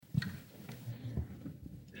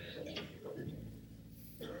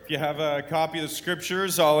you have a copy of the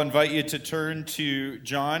scriptures, I'll invite you to turn to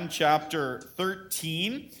John chapter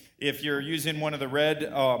 13. If you're using one of the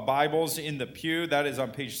red Bibles in the pew, that is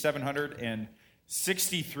on page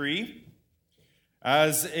 763.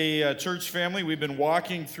 As a church family, we've been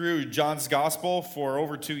walking through John's Gospel for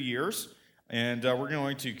over 2 years, and we're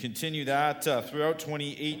going to continue that throughout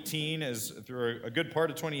 2018, through a good part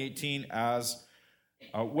of 2018 as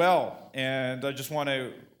well. And I just want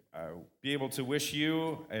to be able to wish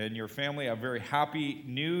you and your family a very happy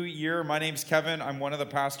new year. My name's Kevin. I'm one of the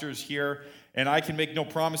pastors here, and I can make no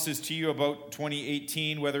promises to you about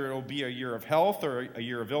 2018, whether it will be a year of health or a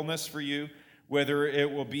year of illness for you, whether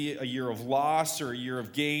it will be a year of loss or a year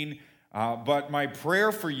of gain. But my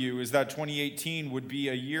prayer for you is that 2018 would be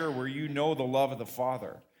a year where you know the love of the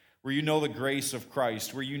Father, where you know the grace of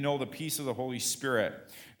Christ, where you know the peace of the Holy Spirit,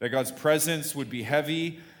 that God's presence would be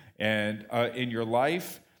heavy and in your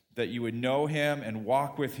life, that you would know Him and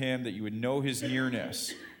walk with Him, that you would know His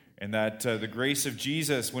nearness, and that the grace of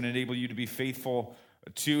Jesus would enable you to be faithful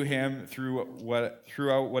to Him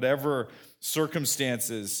throughout whatever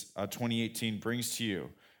circumstances 2018 brings to you.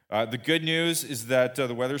 The good news is that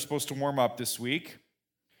the weather's supposed to warm up this week.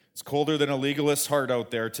 It's colder than a legalist's heart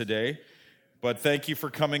out there today, but thank you for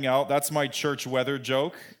coming out. That's my church weather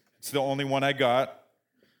joke. It's the only one I got.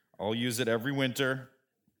 I'll use it every winter.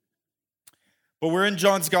 But we're in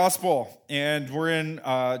John's Gospel, and we're in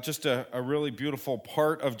just a really beautiful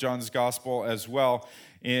part of John's Gospel as well.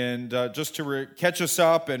 And just to catch us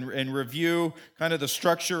up and review kind of the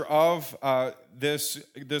structure of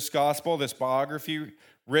this Gospel, this biography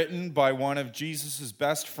written by one of Jesus'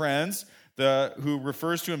 best friends, who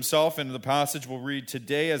refers to himself in the passage we'll read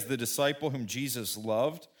today as the disciple whom Jesus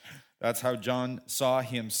loved. That's how John saw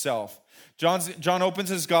himself. John opens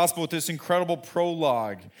his gospel with this incredible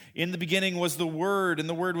prologue. In the beginning was the Word, and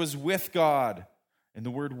the Word was with God, and the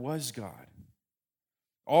Word was God.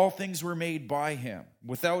 All things were made by Him.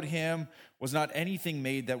 Without Him was not anything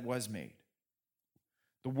made that was made.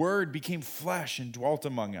 The Word became flesh and dwelt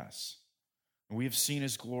among us. And we have seen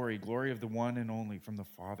His glory, glory of the one and only from the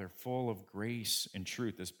Father, full of grace and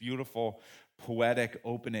truth. This beautiful poetic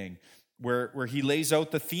opening where he lays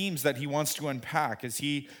out the themes that he wants to unpack. As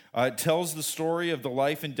he tells the story of the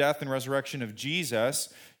life and death and resurrection of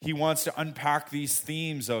Jesus, he wants to unpack these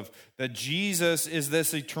themes of that Jesus is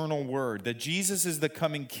this eternal Word, that Jesus is the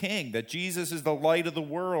coming King, that Jesus is the light of the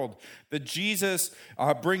world, that Jesus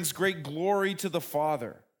brings great glory to the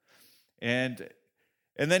Father. And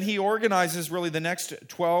then he organizes really the next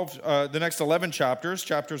 11 chapters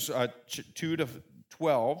 2 to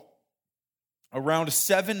 12, around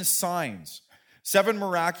 7 signs, 7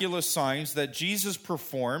 miraculous signs that Jesus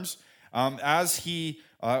performs as he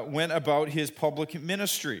went about his public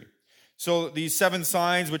ministry. So these 7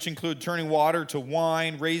 signs, which include turning water to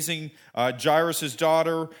wine, raising Jairus'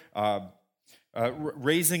 daughter,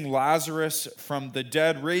 raising Lazarus from the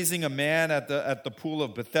dead, raising a man at the pool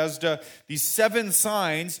of Bethesda. These 7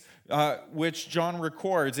 signs which John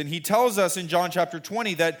records. And he tells us in John chapter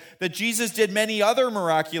 20 that Jesus did many other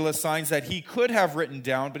miraculous signs that he could have written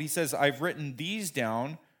down, but he says, I've written these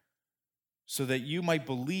down so that you might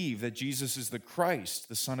believe that Jesus is the Christ,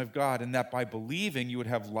 the Son of God, and that by believing you would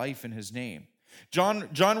have life in His name. John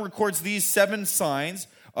records these 7 signs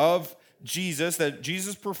of Jesus that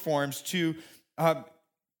Jesus performs to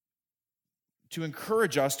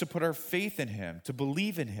encourage us to put our faith in Him, to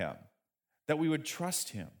believe in Him, that we would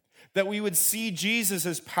trust Him, that we would see Jesus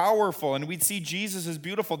as powerful and we'd see Jesus as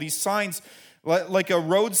beautiful. These signs, like a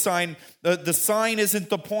road sign, the sign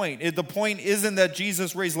isn't the point. The point isn't that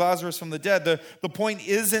Jesus raised Lazarus from the dead. The point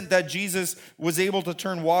isn't that Jesus was able to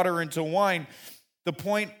turn water into wine. The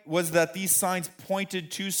point was that these signs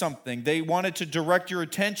pointed to something. They wanted to direct your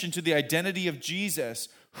attention to the identity of Jesus,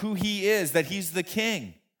 who He is, that He's the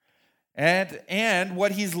King. And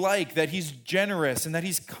what He's like, that He's generous and that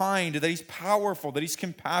He's kind, that He's powerful, that He's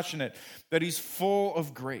compassionate, that He's full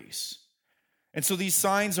of grace. And so these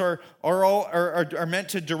signs are meant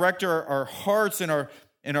to direct our hearts and our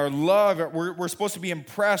love. We're supposed to be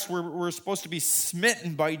impressed. We're supposed to be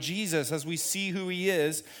smitten by Jesus as we see who He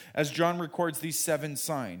is, as John records these 7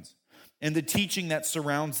 signs and the teaching that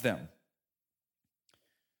surrounds them.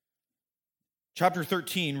 Chapter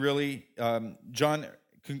 13, really,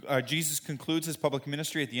 Jesus concludes His public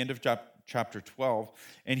ministry at the end of chapter 12,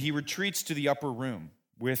 and He retreats to the upper room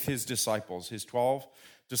with His disciples, His 12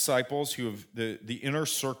 disciples who have the inner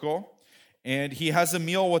circle, and He has a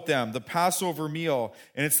meal with them, the Passover meal,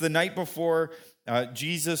 and it's the night before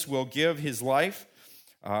Jesus will give His life,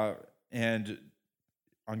 and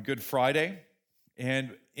on Good Friday.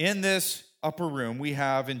 And in this upper room, we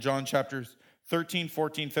have in John chapter 13,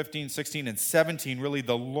 14, 15, 16, and 17, really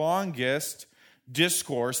the longest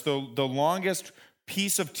discourse, the longest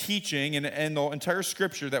piece of teaching and the entire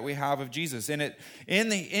scripture that we have of Jesus. And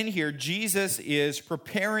in here, Jesus is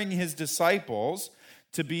preparing his disciples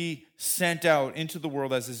to be sent out into the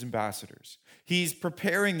world as his ambassadors. He's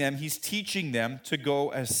preparing them, he's teaching them to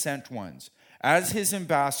go as sent ones, as his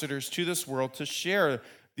ambassadors to this world, to share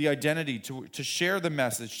the identity, to share the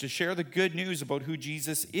message, to share the good news about who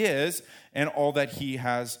Jesus is and all that he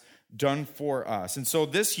has done for us. And so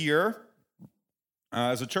this year,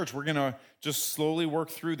 as a church, we're going to just slowly work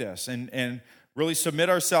through this and really submit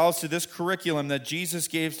ourselves to this curriculum that Jesus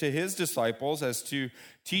gave to his disciples as to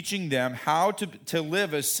teaching them how to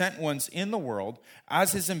live as sent ones in the world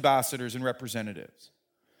as his ambassadors and representatives.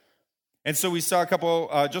 And so we saw a couple,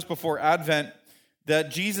 just before Advent,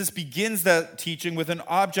 that Jesus begins that teaching with an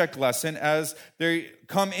object lesson as they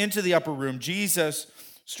come into the upper room. Jesus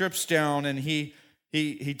strips down and he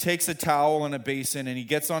takes a towel and a basin and he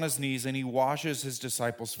gets on his knees and he washes his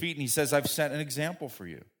disciples' feet and he says, I've set an example for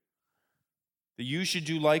you, that you should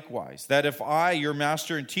do likewise. That if I, your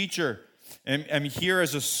master and teacher, am here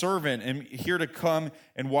as a servant, am here to come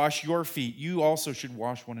and wash your feet, you also should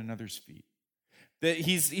wash one another's feet. That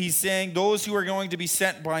he's saying those who are going to be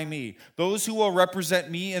sent by me, those who will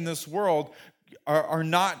represent me in this world are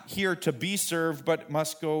not here to be served, but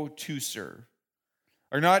must go to serve.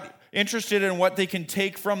 Are not interested in what they can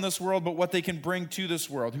take from this world, but what they can bring to this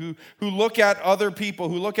world. Who look at other people,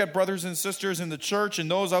 who look at brothers and sisters in the church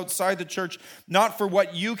and those outside the church, not for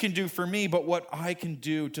what you can do for me, but what I can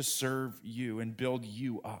do to serve you and build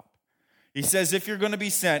you up. He says, if you're going to be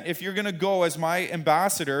sent, if you're going to go as my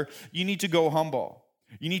ambassador, you need to go humble.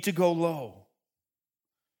 You need to go low.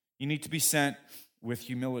 You need to be sent with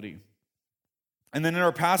humility. And then in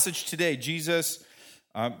our passage today, Jesus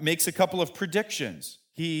makes a couple of predictions.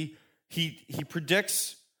 He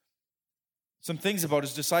predicts some things about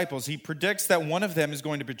his disciples. He predicts that one of them is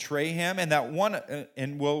going to betray him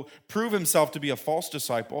and will prove himself to be a false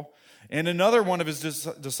disciple. And another one of his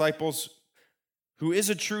disciples who is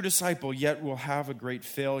a true disciple, yet will have a great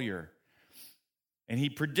failure. And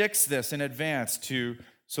he predicts this in advance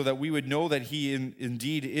so that we would know that he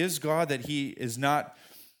indeed is God, that he is not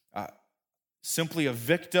simply a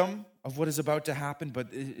victim of what is about to happen,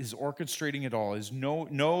 but is orchestrating it all,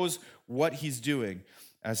 knows what he's doing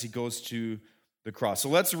as he goes to the cross. So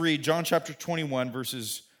let's read John chapter 13,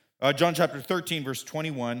 verse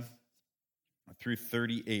 21 through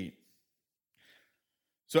 38.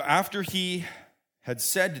 So after he had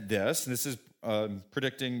said this, and this is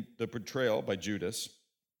predicting the betrayal by Judas,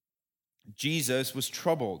 Jesus was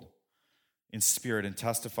troubled in spirit and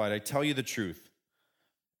testified, I tell you the truth,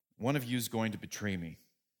 one of you is going to betray me.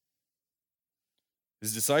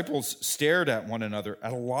 His disciples stared at one another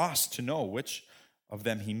at a loss to know which of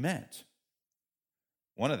them he meant.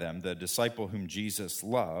 One of them, the disciple whom Jesus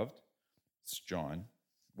loved, it's John,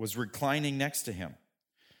 was reclining next to him.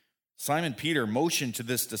 Simon Peter motioned to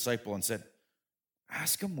this disciple and said,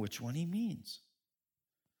 ask him which one he means.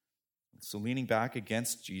 So leaning back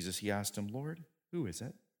against Jesus, he asked him, Lord, who is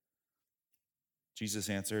it? Jesus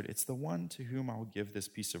answered, it's the one to whom I will give this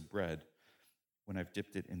piece of bread when I've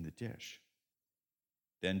dipped it in the dish.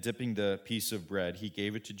 Then dipping the piece of bread, he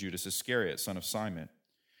gave it to Judas Iscariot, son of Simon.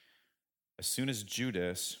 As soon as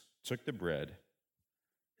Judas took the bread,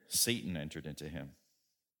 Satan entered into him.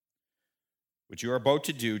 What you are about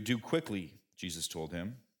to do quickly, Jesus told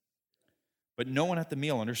him. But no one at the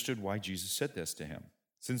meal understood why Jesus said this to him.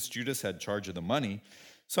 Since Judas had charge of the money,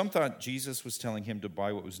 some thought Jesus was telling him to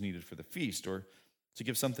buy what was needed for the feast or to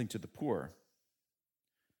give something to the poor.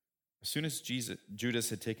 As soon as Judas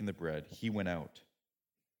had taken the bread, he went out,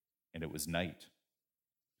 and it was night.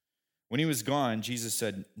 When he was gone, Jesus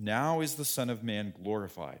said, now is the Son of Man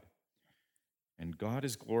glorified, and God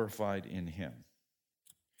is glorified in him.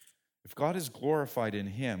 If God is glorified in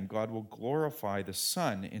him, God will glorify the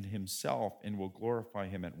Son in himself and will glorify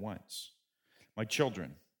him at once. My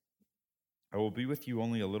children, I will be with you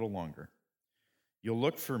only a little longer. You'll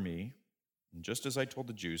look for me, and just as I told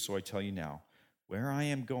the Jews, so I tell you now, where I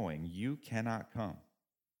am going, you cannot come.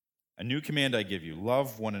 A new command I give you,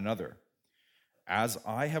 love one another. As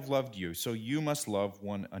I have loved you, so you must love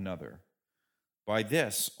one another. By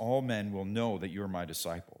this, all men will know that you are my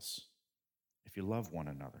disciples, if you love one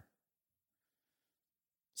another.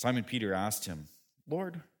 Simon Peter asked him,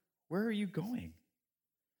 Lord, where are you going?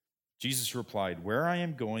 Jesus replied, where I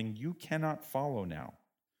am going, you cannot follow now,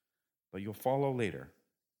 but you'll follow later.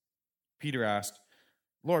 Peter asked,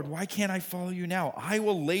 Lord, why can't I follow you now? I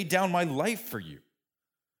will lay down my life for you.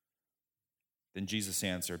 Then Jesus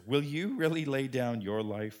answered, will you really lay down your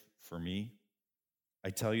life for me? I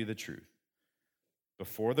tell you the truth.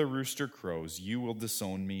 Before the rooster crows, you will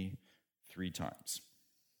disown me 3 times.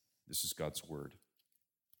 This is God's word.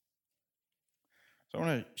 So I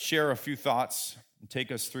want to share a few thoughts and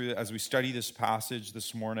take us through as we study this passage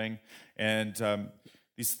this morning. And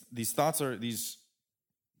these thoughts are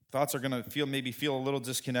going to feel a little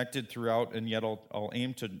disconnected throughout, and yet I'll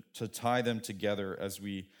aim to tie them together as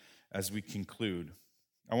we conclude.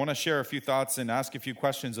 I want to share a few thoughts and ask a few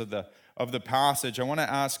questions of the passage. I want to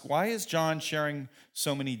ask, why is John sharing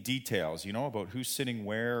so many details, about who's sitting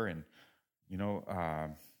where, and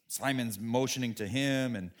Simon's motioning to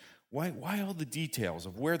him, and why all the details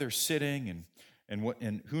of where they're sitting and what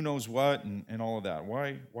and who knows what and all of that?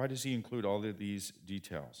 Why does he include all of these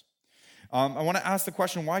details? I want to ask the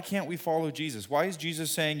question, why can't we follow Jesus? Why is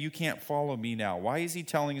Jesus saying, you can't follow me now? Why is he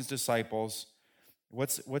telling his disciples,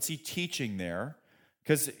 what's he teaching there?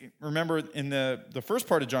 Because remember, in the first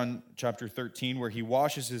part of John chapter 13, where he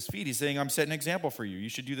washes his feet, he's saying, I'm setting an example for you. You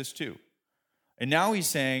should do this too. And now he's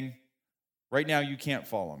saying, right now you can't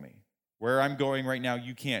follow me. Where I'm going right now,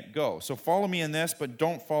 you can't go. So follow me in this, but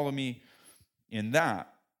don't follow me in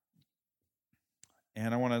that.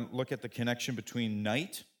 And I want to look at the connection between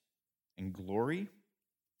night and glory,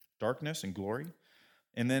 darkness and glory.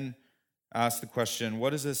 And then ask the question,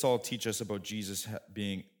 what does this all teach us about Jesus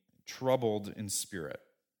being troubled in spirit?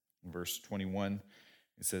 In verse 21,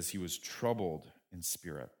 it says he was troubled in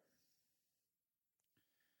spirit.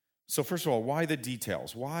 So first of all, why the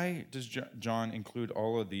details? Why does John include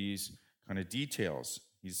all of these kind of details?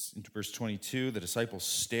 He's in verse 22, the disciples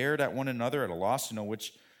stared at one another at a loss to know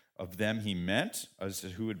which of them he meant, as to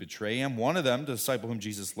who would betray him. One of them, the disciple whom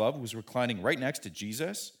Jesus loved, was reclining right next to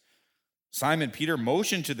Jesus. Simon Peter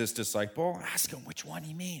motioned to this disciple, ask him which one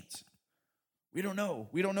he means. We don't know.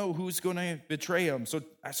 We don't know who's going to betray him. So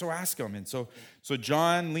ask him. And so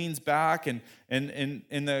John leans back, and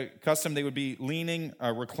in the custom, they would be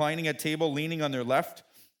reclining at table, leaning on their left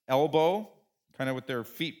elbow, kind of with their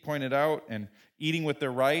feet pointed out, and eating with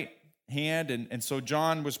their right hand. And so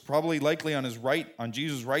John was probably likely on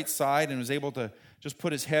Jesus' right side, and was able to just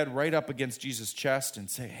put his head right up against Jesus' chest and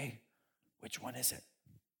say, hey, which one is it?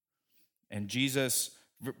 And Jesus,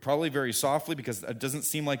 probably very softly, because it doesn't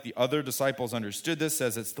seem like the other disciples understood this,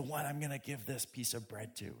 says, it's the one I'm going to give this piece of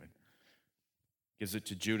bread to, and gives it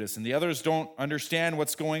to Judas. And the others don't understand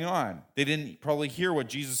what's going on. They didn't probably hear what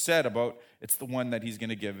Jesus said about it's the one that he's going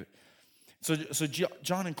to give it. So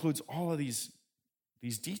John includes all of these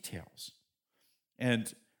details.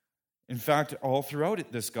 And in fact, all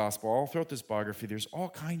throughout this gospel, all throughout this biography, there's all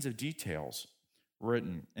kinds of details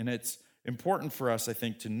written. And it's important for us, I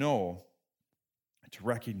think, to know, to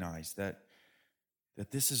recognize that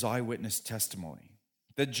this is eyewitness testimony.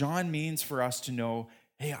 That John means for us to know,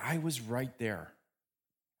 hey, I was right there.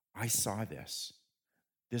 I saw this.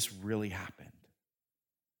 This really happened.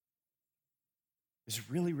 This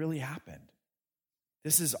really, really happened.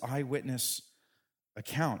 This is eyewitness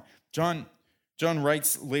account. John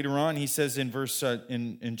writes later on, he says in verse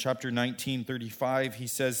in chapter 19:35, he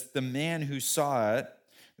says, the man who saw it,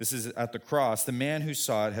 this is at the cross, the man who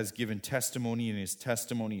saw it has given testimony, and his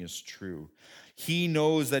testimony is true. He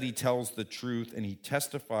knows that he tells the truth, and he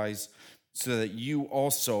testifies so that you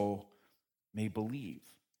also may believe.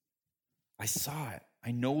 I saw it. I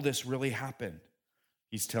know this really happened,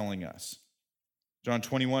 he's telling us. John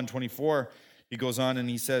 21:24, he goes on and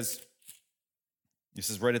he says, this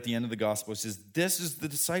is right at the end of the gospel, he says, this is the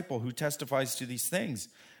disciple who testifies to these things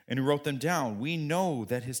and who wrote them down. We know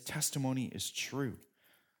that his testimony is true.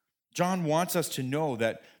 John wants us to know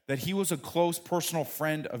that he was a close personal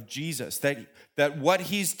friend of Jesus, that what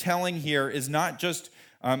he's telling here is not just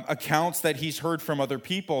accounts that he's heard from other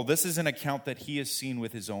people. This is an account that he has seen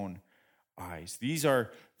with his own eyes. These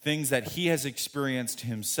are things that he has experienced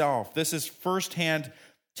himself. This is firsthand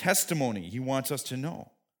testimony he wants us to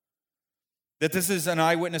know. That this is an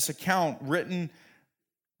eyewitness account written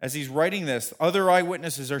as he's writing this. Other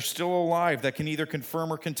eyewitnesses are still alive that can either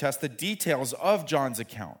confirm or contest the details of John's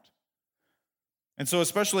account. And so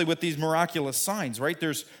especially with these miraculous signs, right?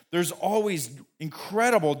 There's always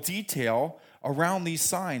incredible detail around these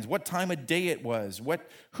signs. What time of day it was,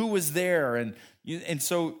 who was there, and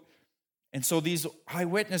so these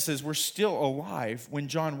eyewitnesses were still alive when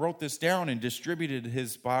John wrote this down and distributed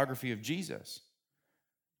his biography of Jesus.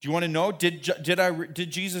 Do you want to know,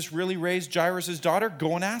 did Jesus really raise Jairus' daughter?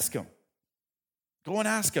 Go and ask him. Go and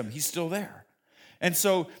ask him. He's still there. And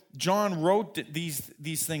so John wrote these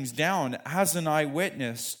things down as an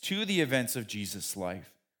eyewitness to the events of Jesus'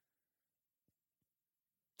 life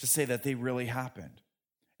to say that they really happened.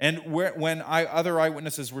 And when other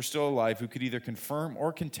eyewitnesses were still alive who could either confirm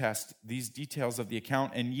or contest these details of the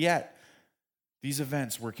account, and yet these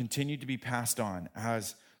events were continued to be passed on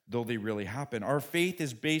as though they really happened. Our faith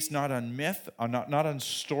is based not on myth, not on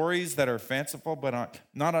stories that are fanciful, but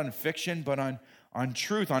not on fiction, but on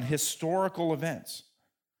truth, on historical events,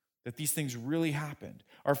 that these things really happened.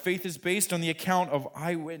 Our faith is based on the account of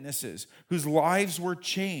eyewitnesses whose lives were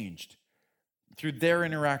changed through their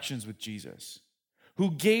interactions with Jesus,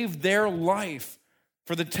 who gave their life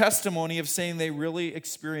for the testimony of saying they really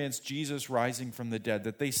experienced Jesus rising from the dead,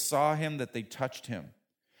 that they saw him, that they touched him.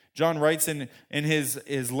 John writes in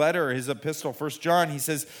his letter, his epistle, 1 John, he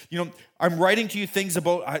says, I'm writing to you things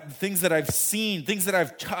about things that I've seen, things that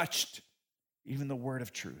I've touched, even the word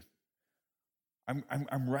of truth.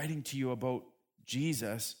 I'm writing to you about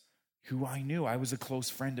Jesus, who I knew. I was a close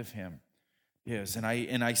friend of his, and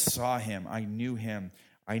I saw him. I knew him.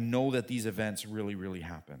 I know that these events really, really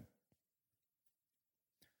happen.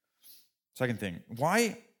 Second thing,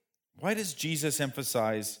 why does Jesus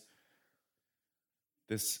emphasize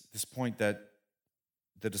this point that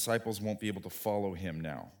the disciples won't be able to follow him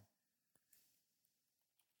now?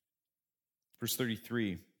 Verse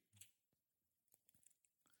 33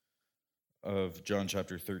 of John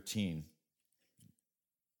chapter 13.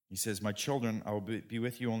 He says, "My children, I will be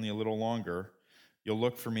with you only a little longer. You'll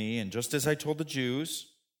look for me, and just as I told the Jews,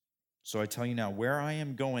 so I tell you now, where I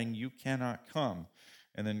am going, you cannot come."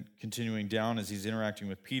 And then continuing down as he's interacting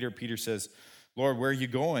with Peter, Peter says, "Lord, where are you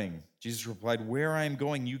going?" Jesus replied, "Where I am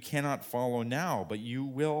going, you cannot follow now, but you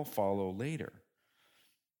will follow later."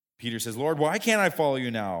 Peter says, "Lord, why can't I follow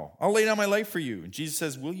you now? I'll lay down my life for you." And Jesus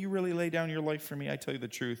says, "Will you really lay down your life for me? I tell you the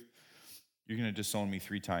truth, you're going to disown me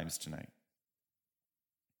 3 times tonight."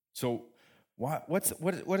 So what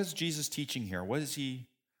is Jesus teaching here? What's he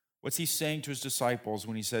saying to his disciples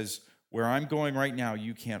when he says, "Where I'm going right now,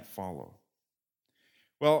 you can't follow"?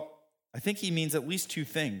 Well, I think he means at least 2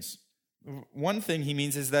 things. One thing he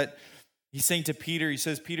means is that he's saying to Peter, he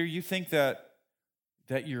says, "Peter, you think that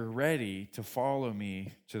you're ready to follow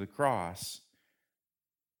me to the cross,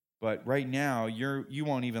 but right now you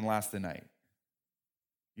won't even last the night.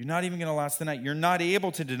 You're not even going to last the night. You're not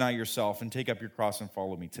able to deny yourself and take up your cross and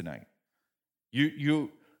follow me tonight.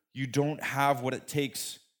 You don't have what it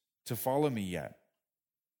takes to follow me yet.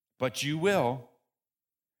 But you will.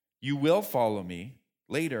 You will follow me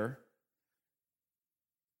later."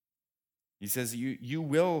 He says, you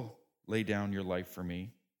will lay down your life for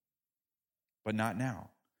me, but not now.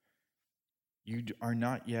 You are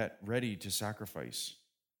not yet ready to sacrifice.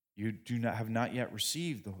 You have not yet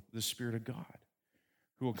received the Spirit of God,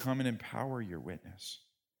 who will come and empower your witness.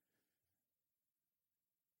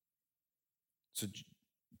 So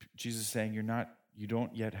Jesus is saying you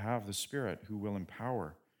don't yet have the Spirit who will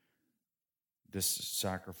empower this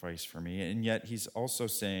sacrifice for me. And yet he's also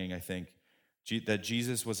saying, I think, that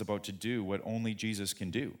Jesus was about to do what only Jesus can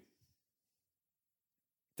do.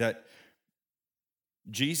 That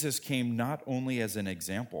Jesus came not only as an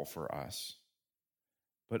example for us,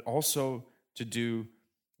 but also to do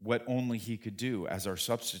what only he could do as our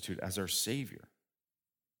substitute, as our Savior.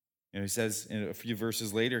 He says in a few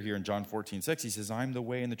verses later here in John 14:6, he says, "I'm the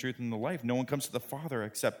way and the truth and the life. No one comes to the Father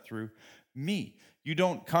except through me." You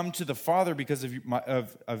don't come to the Father because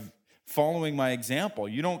of following my example.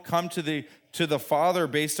 You don't come to the Father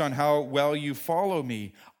based on how well you follow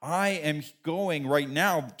me. I am going right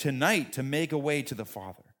now, tonight, to make a way to the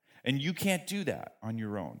Father. And you can't do that on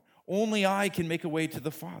your own. Only I can make a way to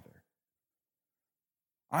the Father.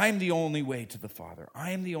 I'm the only way to the Father.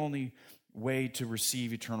 I am the only way to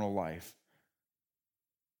receive eternal life.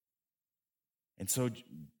 And so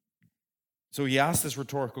he asked this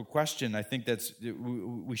rhetorical question. I think that's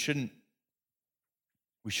we shouldn't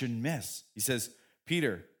miss. He says,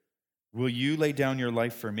 "Peter, will you lay down your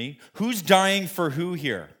life for me?" Who's dying for who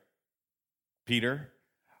here? Peter,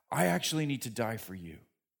 I actually need to die for you.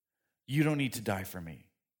 You don't need to die for me.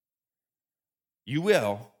 You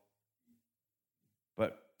will,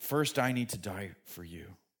 but first I need to die for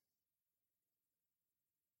you.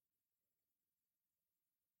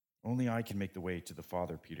 Only I can make the way to the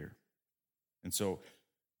Father, Peter. And so,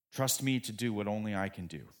 trust me to do what only I can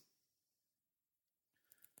do.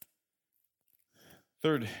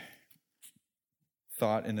 Third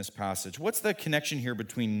thought in this passage. What's the connection here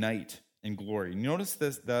between night and glory? Notice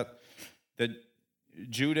this, that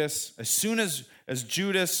Judas, as soon as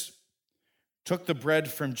Judas took the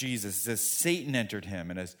bread from Jesus, it says Satan entered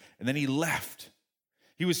him, and then he left.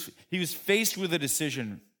 He was faced with a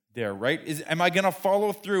decision there, right? Am I going to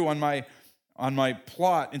follow through on my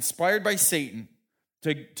plot inspired by Satan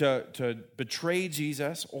to betray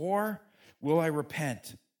Jesus, or will I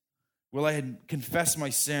repent Will I confess my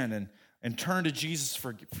sin and turn to Jesus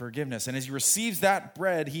for forgiveness? And as he receives that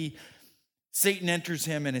bread, Satan enters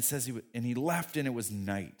him, and it says he left, and it was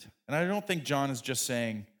night. And I don't think John is just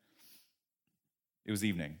saying it was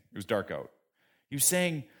evening. It was dark out. He was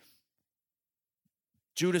saying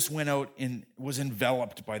Judas went out and was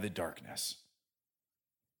enveloped by the darkness.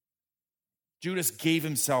 Judas gave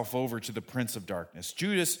himself over to the prince of darkness.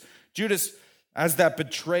 Judas, as that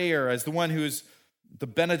betrayer, as the one who is the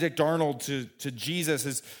Benedict Arnold to Jesus,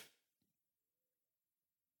 is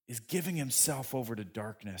giving himself over to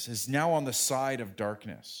darkness, is now on the side of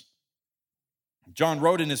darkness. John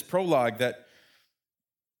wrote in his prologue that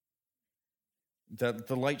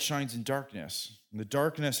the light shines in darkness, and the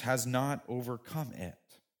darkness has not overcome it.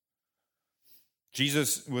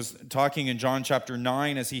 Jesus was talking in John chapter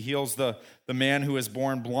 9 as he heals the man who is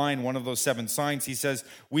born blind, one of those 7 signs. He says,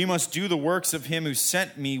 "We must do the works of him who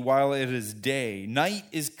sent me while it is day. Night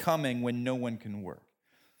is coming when no one can work."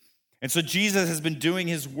 And so Jesus has been doing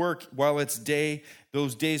his work while it's day.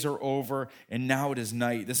 Those days are over, and now it is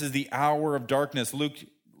night. This is the hour of darkness.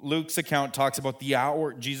 Luke's account talks about the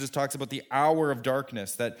hour. Jesus talks about the hour of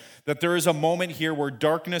darkness, that there is a moment here where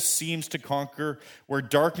darkness seems to conquer, where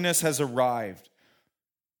darkness has arrived.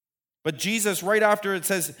 But Jesus, right after it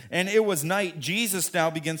says, and it was night, Jesus now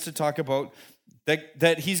begins to talk about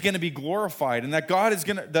that he's going to be glorified, and that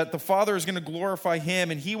that the Father is going to glorify him,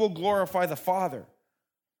 and he will glorify the Father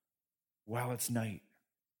while it's night.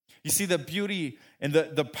 You see, the beauty and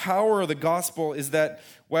the power of the gospel is that,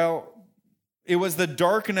 well, it was the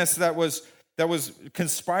darkness that was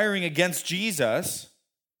conspiring against Jesus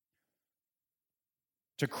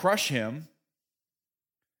to crush him,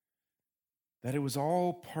 that it was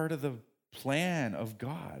all part of the plan of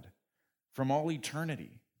God from all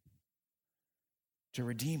eternity to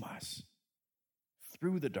redeem us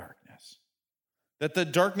through the darkness. That the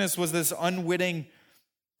darkness was this unwitting,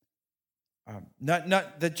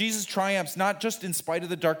 not that Jesus triumphs not just in spite of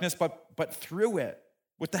the darkness, but through it,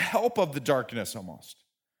 with the help of the darkness almost.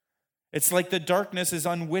 It's like the darkness is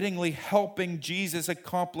unwittingly helping Jesus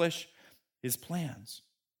accomplish his plans.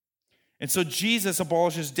 And so Jesus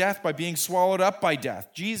abolishes death by being swallowed up by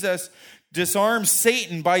death. Jesus disarms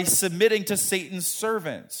Satan by submitting to Satan's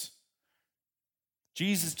servants.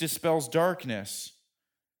 Jesus dispels darkness,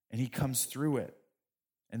 and he comes through it.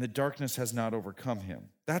 And the darkness has not overcome him.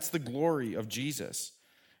 That's the glory of Jesus.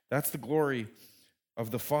 That's the glory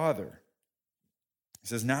of the Father. He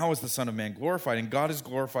says, now is the Son of Man glorified, and God has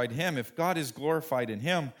glorified him. If God is glorified in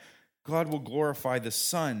him, God will glorify the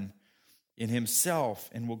Son in himself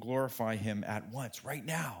and will glorify him at once, right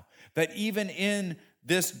now. That even in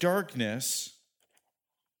this darkness,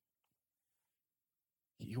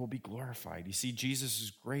 he will be glorified. You see, Jesus'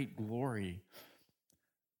 great glory,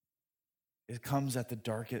 it comes at the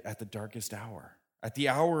darkest hour, at the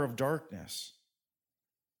hour of darkness.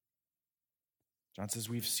 John says,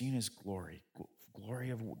 we've seen his glory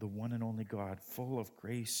of the one and only God, full of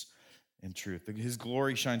grace and truth. His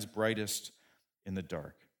glory shines brightest in the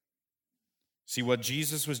dark. See, what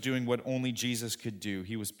Jesus was doing, what only Jesus could do,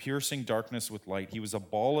 he was piercing darkness with light. He was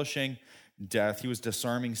abolishing death. He was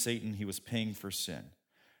disarming Satan. He was paying for sin.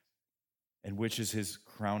 And which is his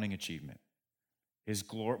crowning achievement. His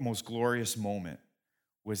most glorious moment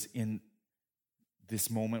was in this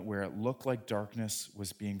moment where it looked like darkness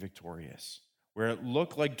was being victorious, where it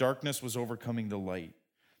looked like darkness was overcoming the light.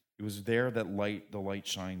 It was there that the light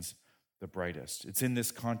shines the brightest. It's in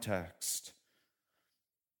this context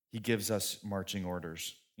he gives us marching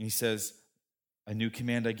orders. And he says, a new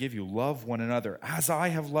command I give you, love one another. As I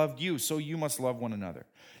have loved you, so you must love one another.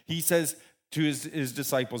 He says to his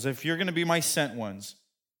disciples, if you're going to be my sent ones,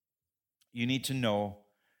 you need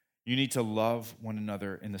to love one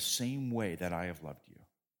another in the same way that I have loved you.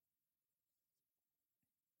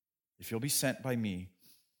 If you'll be sent by me,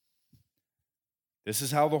 this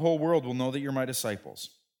is how the whole world will know that you're my disciples.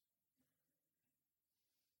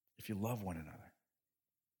 If you love one another.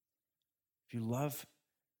 If you love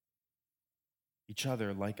each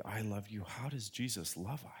other like I love you, how does Jesus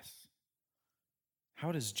love us?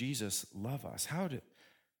 How does Jesus love us?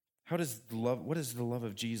 What does the love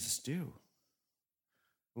of Jesus do?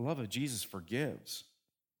 The love of Jesus forgives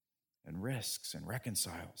and risks and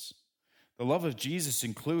reconciles. The love of Jesus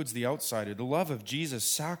includes the outsider. The love of Jesus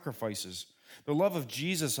sacrifices. The love of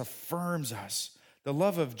Jesus affirms us. The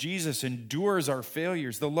love of Jesus endures our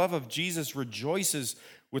failures. The love of Jesus rejoices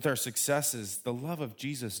with our successes. The love of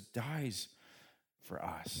Jesus dies for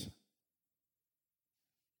us.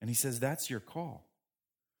 And he says, that's your call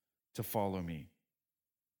to follow me.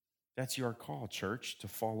 That's your call, church, to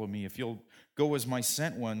follow me. If you'll go as my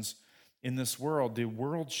sent ones, in this world, the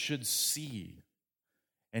world should see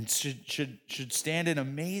and should stand in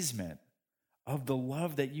amazement of the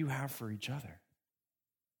love that you have for each other.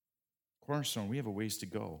 Cornerstone, we have a ways to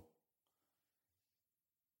go.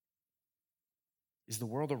 Is the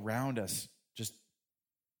world around us just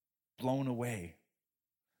blown away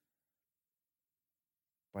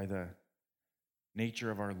by the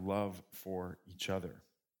nature of our love for each other?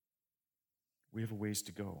 We have a ways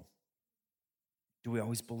to go. Do we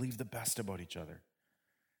always believe the best about each other?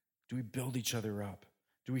 Do we build each other up?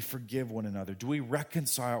 Do we forgive one another? Do we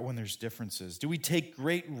reconcile when there's differences? Do we take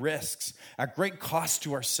great risks at great cost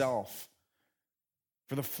to ourselves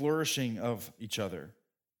for the flourishing of each other?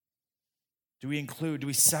 Do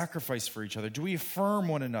we sacrifice for each other? Do we affirm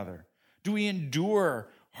one another? Do we endure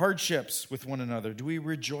hardships with one another? Do we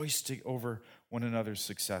rejoice over one another's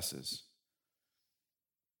successes?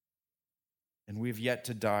 And we have yet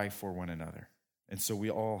to die for one another. And so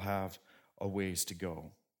we all have a ways to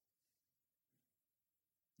go.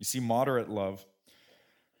 You see, moderate love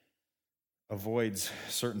avoids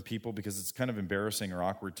certain people because it's kind of embarrassing or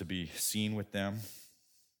awkward to be seen with them.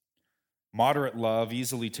 Moderate love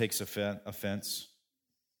easily takes offense.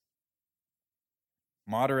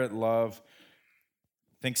 Moderate love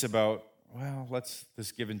thinks about, well,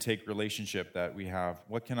 this give and take relationship that we have.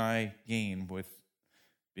 What can I gain with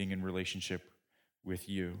being in relationship with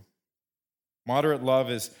you? Moderate love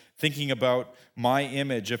is thinking about my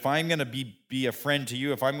image. If I'm going to be a friend to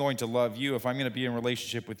you, if I'm going to love you, if I'm going to be in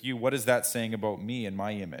relationship with you, what is that saying about me and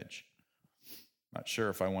my image? I'm not sure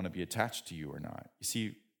if I want to be attached to you or not. You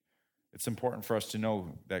see, it's important for us to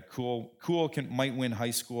know that cool might win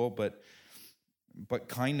high school, but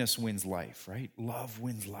kindness wins life, right? Love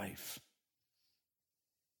wins life.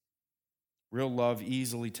 Real love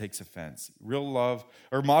easily takes offense.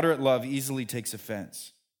 Moderate love easily takes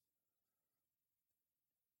offense.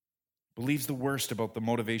 Believes the worst about the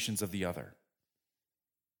motivations of the other.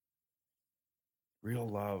 Real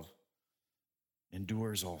love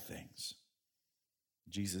endures all things.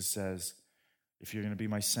 Jesus says, if you're going to be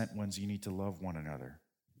my sent ones, you need to love one another.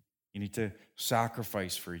 You need to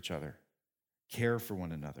sacrifice for each other, care for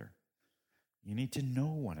one another. You need to know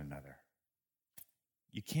one another.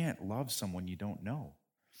 You can't love someone you don't know.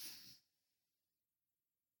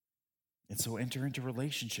 And so enter into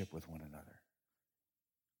relationship with one another.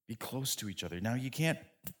 Be close to each other. Now you can't,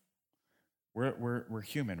 we're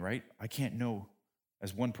human, right? I can't know,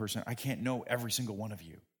 as one person, I can't know every single one of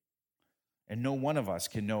you. And no one of us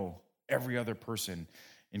can know every other person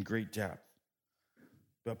in great depth.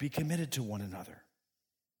 But be committed to one another.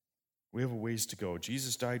 We have a ways to go.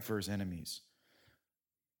 Jesus died for his enemies.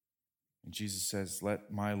 And Jesus says,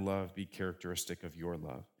 let my love be characteristic of your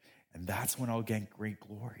love. And that's when I'll get great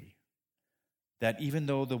glory. That even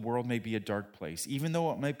though the world may be a dark place, even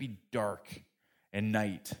though it might be dark and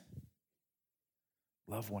night,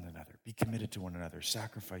 love one another. Be committed to one another.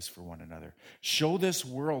 Sacrifice for one another. Show this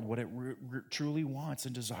world what it truly wants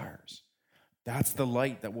and desires. That's the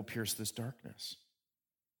light that will pierce this darkness.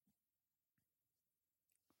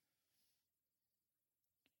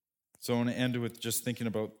 So I want to end with just thinking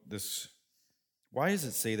about this. Why does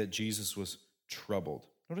it say that Jesus was troubled?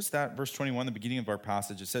 Notice that, verse 21, the beginning of our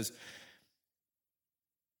passage, it says,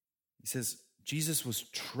 Jesus was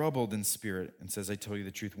troubled in spirit and says, I tell you the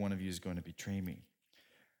truth, one of you is going to betray me.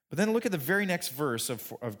 But then look at the very next verse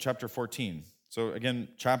of chapter 14. So again,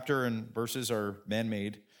 chapter and verses are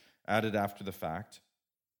man-made, added after the fact.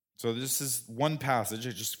 So this is one passage.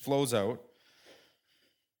 It just flows out.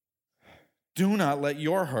 Do not let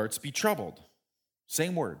your hearts be troubled.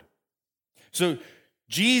 Same word. So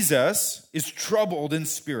Jesus is troubled in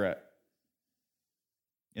spirit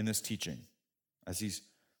in this teaching as he's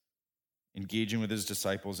engaging with his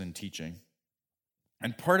disciples in teaching.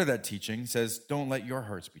 And part of that teaching says, don't let your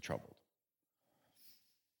hearts be troubled.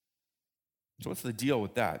 So what's the deal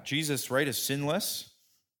with that? Jesus, right, is sinless,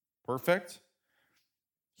 perfect.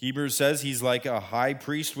 Hebrews says he's like a high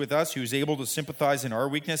priest with us who's able to sympathize in our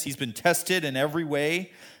weakness. He's been tested in every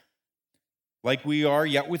way like we are,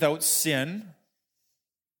 yet without sin.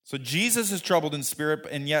 So Jesus is troubled in spirit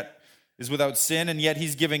and yet is without sin, and yet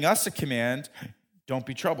he's giving us a command, don't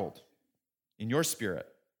be troubled in your spirit.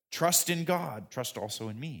 Trust in God. Trust also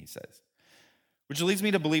in me, he says. Which leads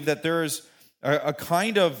me to believe that there is a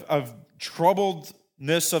kind of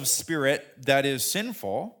troubledness of spirit that is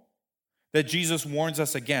sinful, that Jesus warns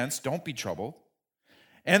us against. Don't be troubled.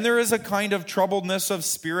 And there is a kind of troubledness of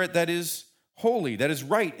spirit that is holy, that is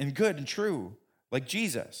right and good and true, like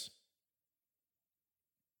Jesus.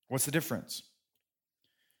 What's the difference?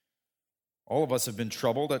 All of us have been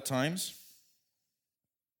troubled at times.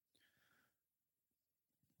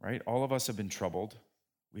 right? All of us have been troubled.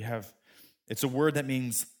 It's a word that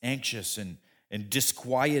means anxious and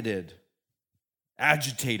disquieted,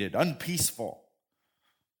 agitated, unpeaceful,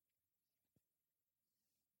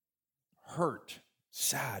 hurt,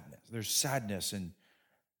 sadness. There's sadness and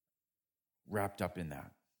wrapped up in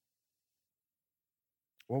that.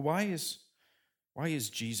 Well, why is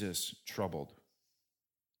Jesus troubled?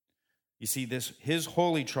 You see, his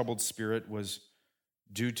holy troubled spirit was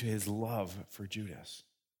due to his love for Judas.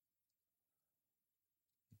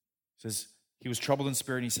 It says he was troubled in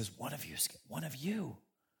spirit, and he says, one of you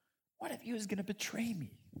is going to betray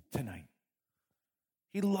me tonight.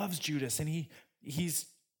 He loves Judas, and he's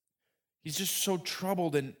just so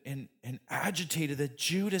troubled and agitated that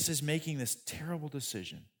Judas is making this terrible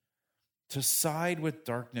decision to side with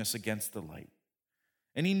darkness against the light.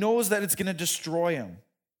 And he knows that it's going to destroy him.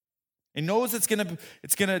 He knows it's going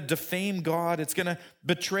to defame God. It's going to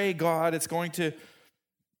betray God. It's going to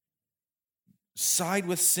side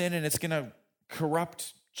with sin, and it's going to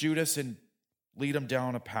corrupt Judas and lead him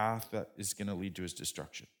down a path that is going to lead to his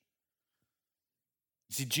destruction.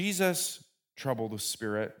 You see, Jesus' troubled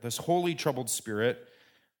spirit, this holy troubled spirit,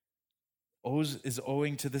 is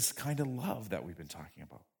owing to this kind of love that we've been talking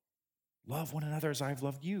about. Love one another as I've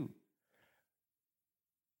loved you.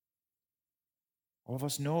 All of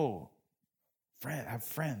us have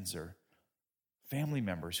friends or family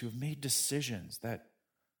members who have made decisions that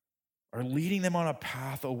are leading them on a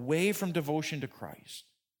path away from devotion to Christ,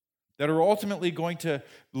 that are ultimately going to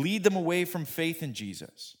lead them away from faith in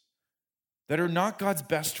Jesus, that are not God's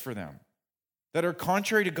best for them, that are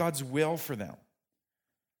contrary to God's will for them.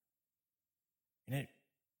 And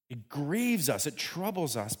it grieves us, it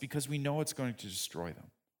troubles us because we know it's going to destroy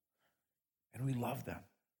them. And we love them.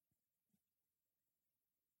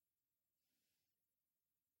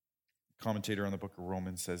 Commentator on the book of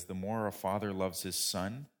Romans says, the more a father loves his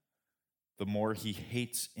son, the more he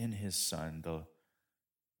hates in his son the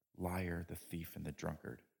liar, the thief, and the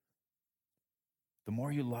drunkard. The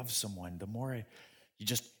more you love someone, the more you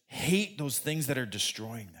just hate those things that are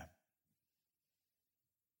destroying them.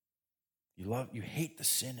 You hate the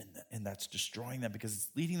sin and that's destroying them because it's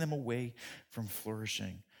leading them away from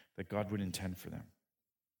flourishing that God would intend for them.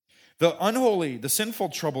 The unholy, the sinful,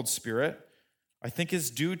 troubled spirit, I think, is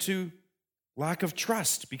due to lack of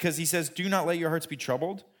trust, because he says, do not let your hearts be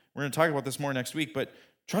troubled. We're going to talk about this more next week, but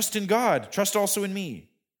trust in God. Trust also in me.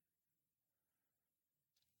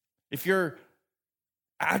 If you're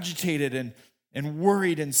agitated and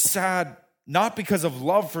worried and sad, not because of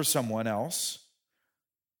love for someone else,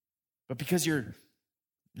 but because you're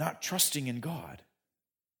not trusting in God,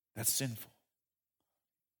 that's sinful.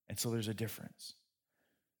 And so there's a difference.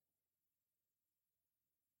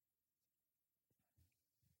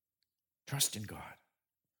 Trust in God.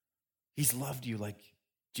 He's loved you like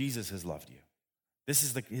Jesus has loved you. This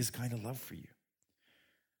is his kind of love for you.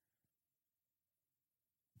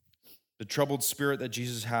 The troubled spirit that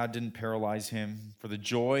Jesus had didn't paralyze him. For the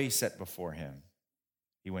joy set before him,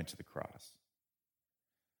 he went to the cross.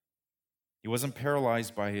 He wasn't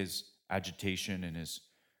paralyzed by his agitation and his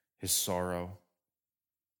sorrow.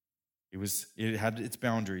 It had its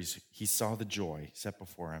boundaries. He saw the joy set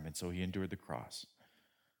before him, and so he endured the cross.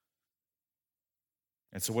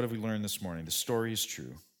 And so what have we learned this morning? The story is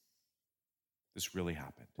true. This really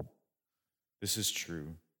happened. This is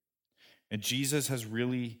true. And Jesus has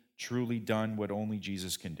really, truly done what only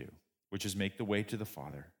Jesus can do, which is make the way to the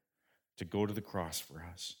Father, to go to the cross for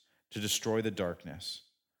us, to destroy the darkness,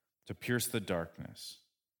 to pierce the darkness,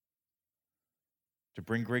 to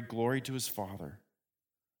bring great glory to his Father,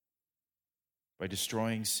 by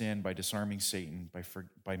destroying sin, by disarming Satan,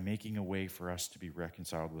 by making a way for us to be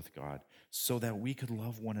reconciled with God, so that we could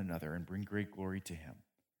love one another and bring great glory to him.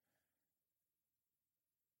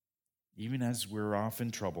 Even as we're often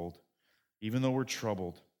troubled, even though we're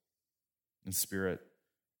troubled in spirit,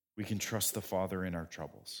 we can trust the Father in our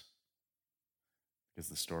troubles. Because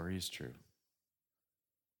the story is true.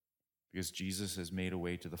 Because Jesus has made a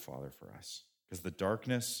way to the Father for us. Because the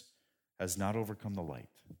darkness has not overcome the light.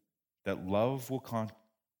 That love will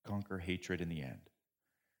conquer hatred in the end.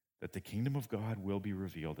 That the kingdom of God will be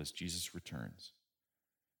revealed as Jesus returns.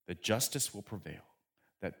 That justice will prevail.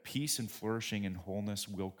 That peace and flourishing and wholeness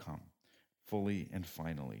will come fully and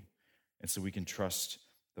finally. And so we can trust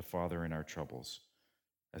the Father in our troubles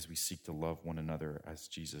as we seek to love one another as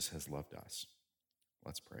Jesus has loved us.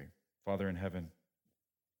 Let's pray. Father in heaven,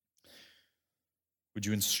 would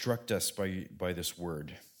you instruct us by this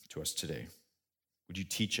word to us today? Would you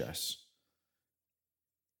teach us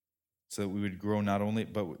so that we would grow not only,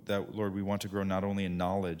 but that, Lord, we want to grow not only in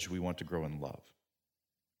knowledge, we want to grow in love.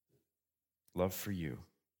 Love for you,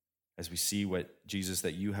 as we see what, Jesus,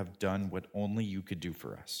 that you have done what only you could do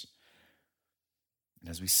for us. And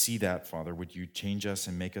as we see that, Father, would you change us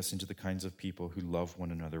and make us into the kinds of people who love one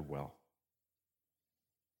another well?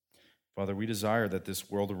 Father, we desire that this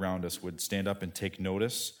world around us would stand up and take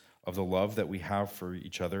notice of the love that we have for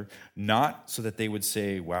each other, not so that they would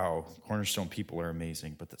say, wow, Cornerstone people are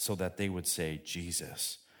amazing, but so that they would say,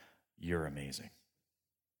 Jesus, you're amazing.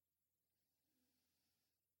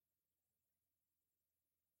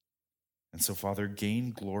 And so, Father,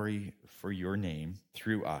 gain glory for your name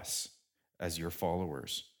through us as your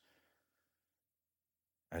followers,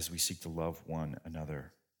 as we seek to love one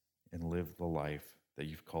another and live the life that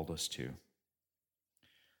you've called us to.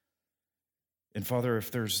 And Father,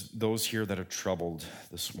 if there's those here that are troubled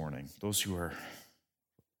this morning, those who are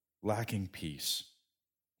lacking peace,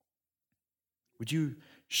 would you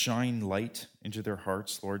shine light into their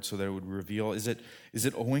hearts, Lord, so that it would reveal, is it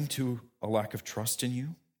owing to a lack of trust in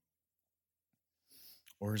you?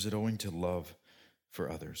 Or is it owing to love for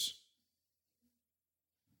others?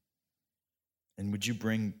 And would you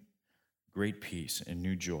bring great peace and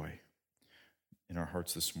new joy in our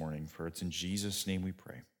hearts this morning? For it's in Jesus' name we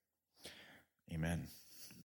pray. Amen.